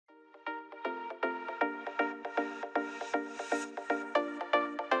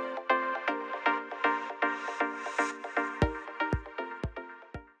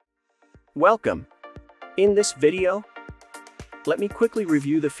Welcome. In this video, let me quickly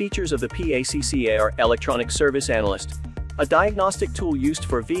review the features of the PACCAR Electronic Service Analyst, a diagnostic tool used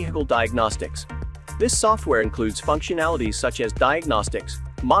for vehicle diagnostics. This software includes functionalities such as diagnostics,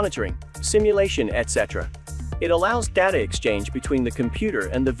 monitoring, simulation, etc. It allows data exchange between the computer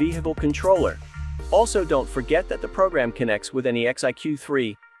and the vehicle controller. Also, don't forget that the program connects with any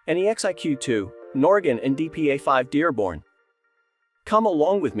XIQ3, any XIQ2, Norgan and DPA5 Dearborn. Come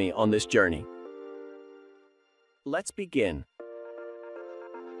along with me on this journey. Let's begin.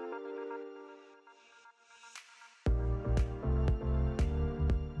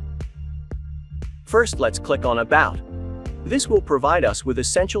 First, let's click on About. This will provide us with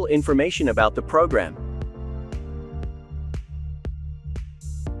essential information about the program.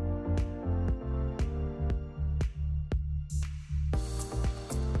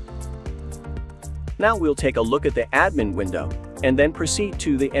 Now we'll take a look at the admin window, and then proceed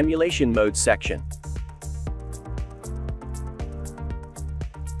to the emulation mode section.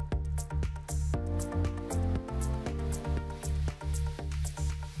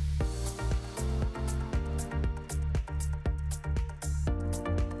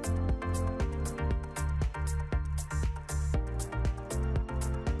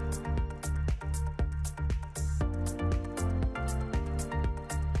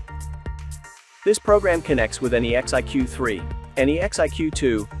 This program connects with any XIQ3, any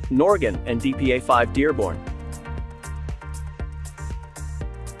XIQ2, Norgan and DPA5 Dearborn.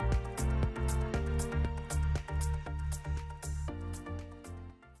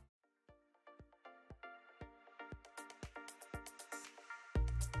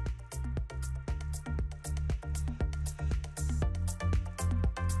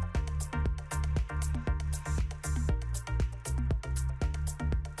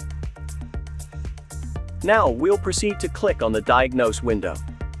 Now we'll proceed to click on the Diagnose window.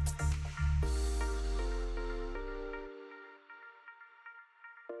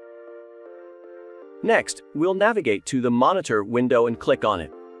 Next, we'll navigate to the Monitor window and click on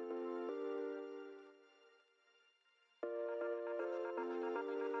it.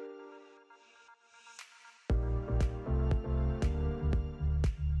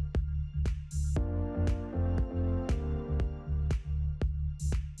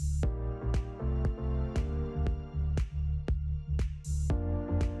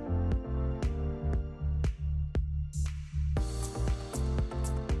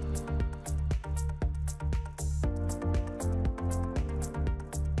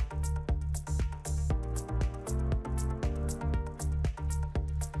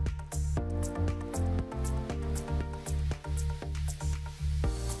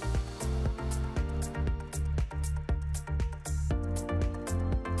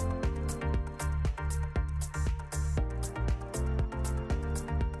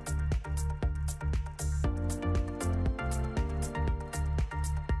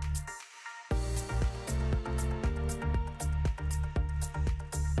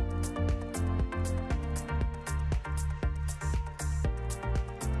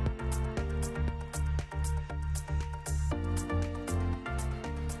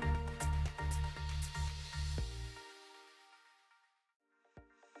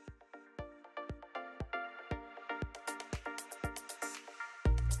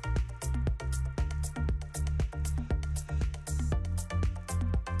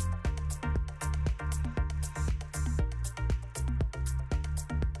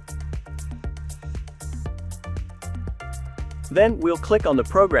 Then we'll click on the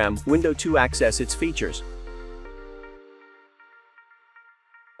Program window to access its features.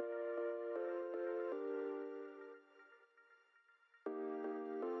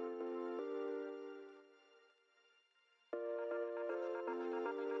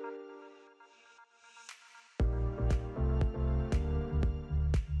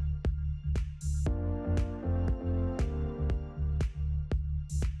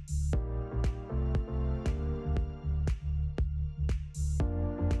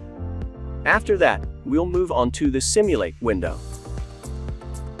 After that, we'll move on to the Simulate window.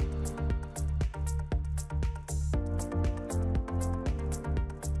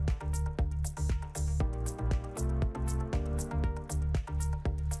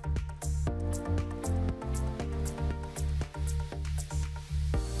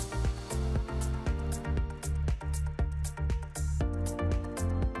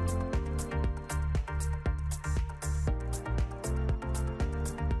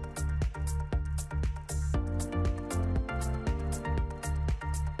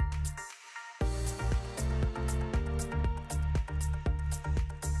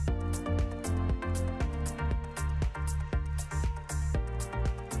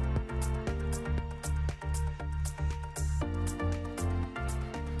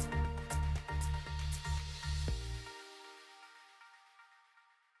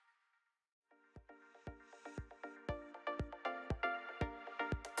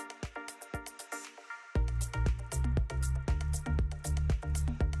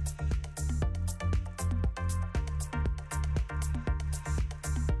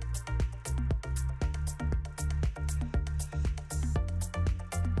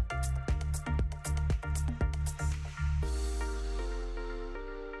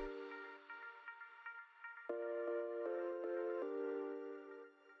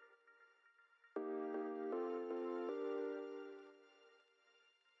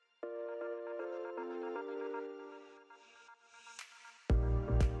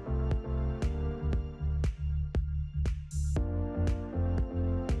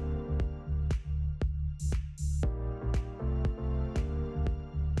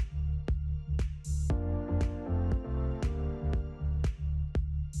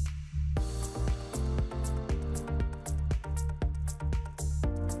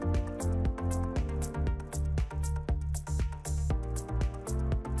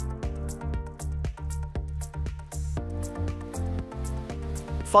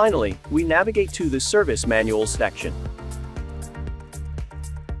 Finally, we navigate to the service manual section.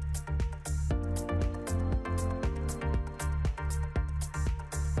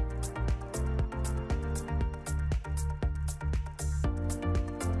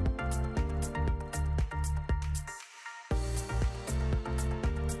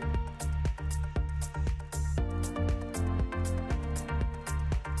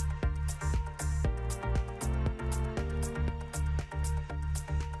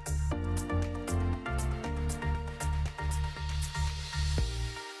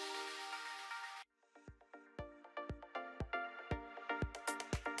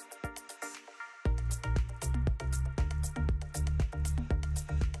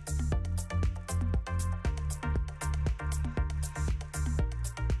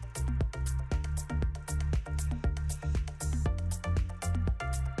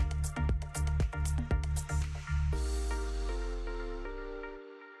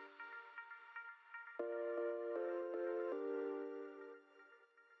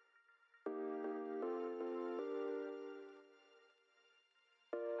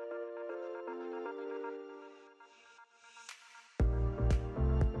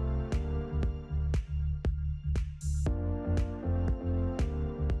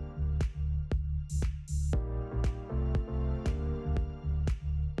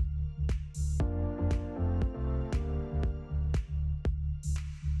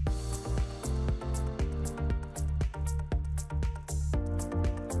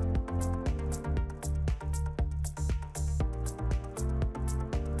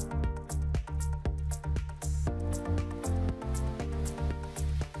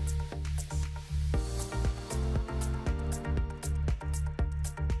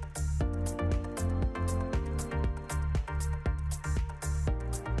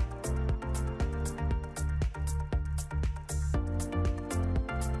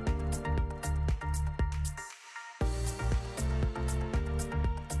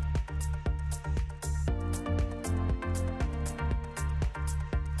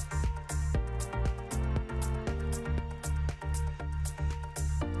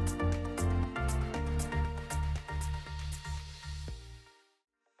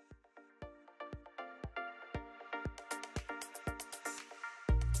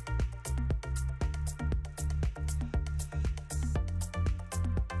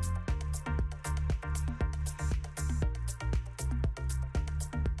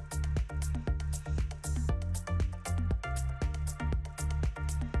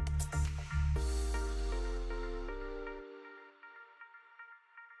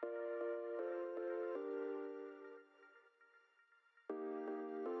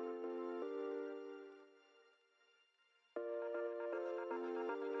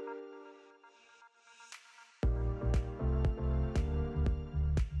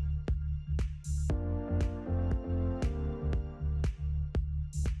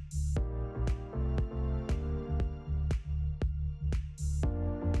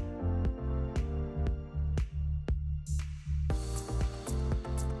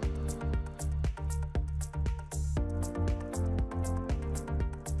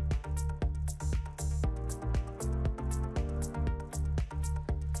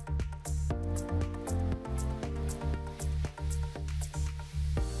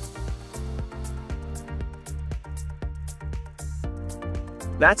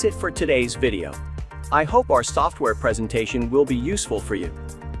 That's it for today's video. I hope our software presentation will be useful for you.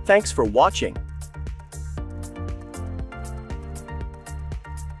 Thanks for watching.